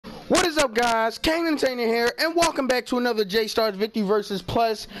What is up, guys? King Entertainer here, and welcome back to another J-Stars Victory vs.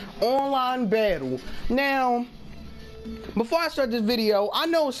 Plus online battle. Now, before I start this video, I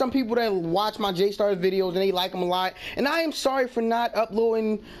know some people that watch my J-Stars videos and they like them a lot, and I am sorry for not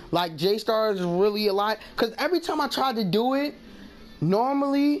uploading like J-Stars really a lot, because every time I tried to do it,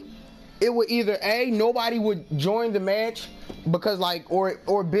 normally it would either A, nobody would join the match because like,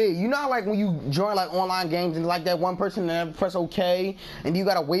 or B, you know how like when you join like online games and like that one person that press OK and you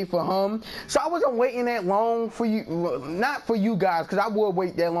gotta wait for him. So I wasn't waiting that long for you, not for you guys, because I would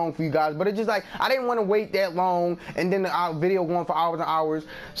wait that long for you guys, but it's just like I didn't want to wait that long and then the video going for hours and hours.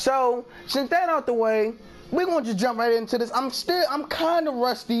 So since that out the way, we're gonna just jump right into this. I'm kind of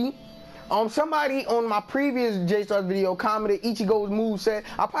rusty. Somebody on my previous J-Stars video commented Ichigo's moveset.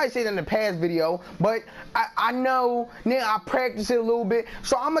 I'll probably say that in the past video, but I know now I practice it a little bit,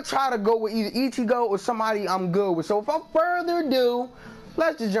 so I'm gonna try to go with either Ichigo or somebody I'm good with. So without further ado,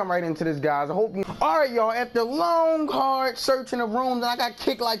 let's just jump right into this, guys. I hope you. Alright, y'all, after long, hard searching of rooms, and I got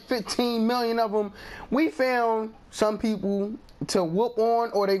kicked like 15 million of them, we found some people to whoop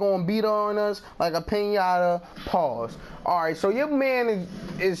on, or they gonna beat on us like a pinata. Pause. Alright, so your man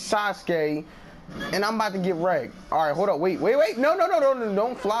is Sasuke, and I'm about to get wrecked. Alright, hold up, wait, no,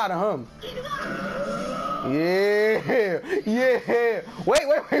 don't fly to him. Yeah, wait,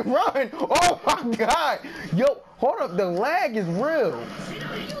 run. Oh my god, yo, hold up, the lag is real.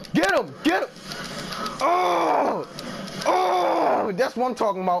 Get him. Oh, that's what I'm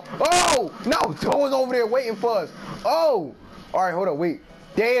talking about. Oh, no, Toa's over there waiting for us. Oh, alright, hold up, wait.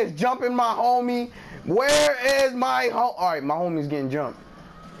 They is jumping my homie. Where is my home? Alright, my homie's getting jumped.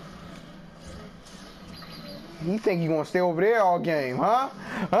 You think you gonna stay over there all game, huh?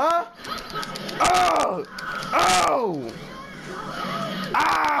 Huh? Oh!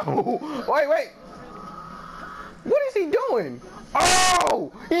 Ow! Wait. What is he doing?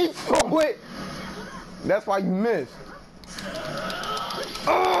 Oh! He threw it! That's why you missed.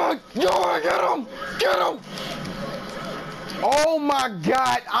 Oh! Yo, get him! Oh my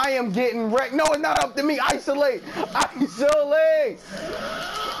god, I am getting wrecked. No, it's not up to me. Isolate!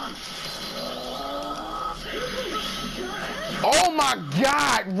 Oh my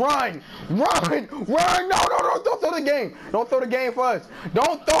god, run! No, don't throw the game. Don't throw the game for us.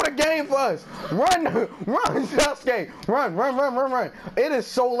 Run, Sasuke. Run. It is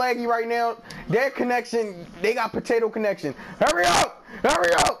so laggy right now. Their connection, they got potato connection. Hurry up!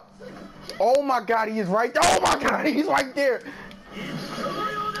 Oh my god, he is right there. Oh my god, he's right there.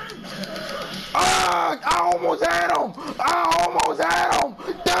 I almost had him.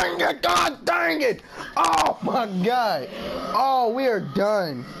 Dang it, god dang it. Oh my god. Oh, we are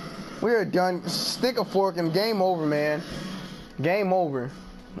done. Stick a fork and game over, man. Game over.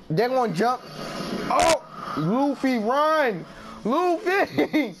 They're gonna jump. Oh, Luffy, run.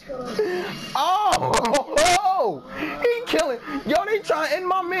 Luffy! Oh! He killing. Yo, they trying to end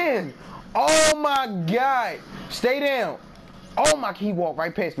my man. Oh my god. Stay down. Oh my, he walked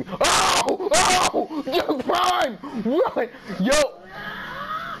right past me. Oh! Just run! Yo!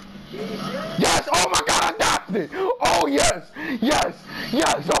 Yes! Oh my god, I dodged it! Oh yes!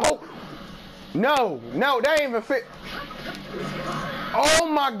 Oh! No, that ain't even fit. Oh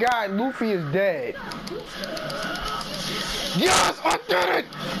my god, Luffy is dead. Yes, I did it!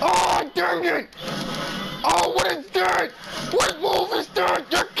 Oh, dang it! Oh, what is that? What move is that?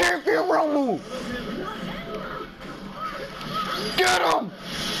 That can't be a real move. Get him!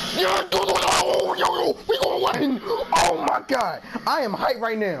 Yeah, oh, yo, we gonna win! Oh my god, I am hyped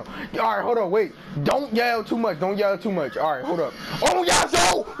right now. All right, hold on, wait. Don't yell too much. All right, hold up. Oh yes,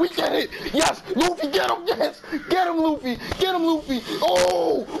 oh, we did it. Yes, Luffy, get him. Yes, get him, Luffy.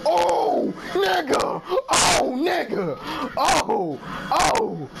 Oh, nigga.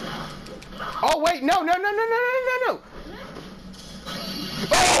 Oh, wait, no.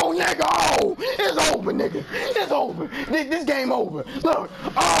 Oh, nigga, oh, it's over, nigga. It's over. This game over. Look,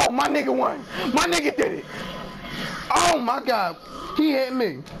 oh, my nigga won. My nigga did it. Oh, my God. He hit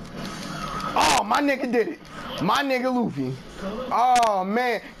me. Oh, my nigga did it. My nigga Luffy. Oh,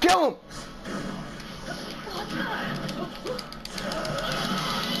 man. Kill him.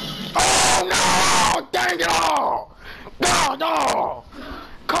 Oh, no. Dang it all. No.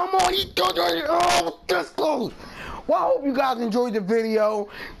 Come on, he did it. Oh, this close. Well, I hope you guys enjoyed the video.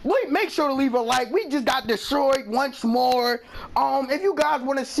 Make sure to leave a like. We just got destroyed once more. If you guys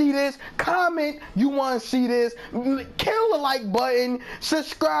want to see this, comment you want to see this. Kill the like button.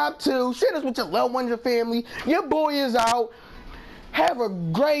 Subscribe to. Share this with your loved ones, your family. Your boy is out. Have a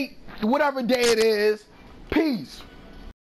great whatever day it is. Peace.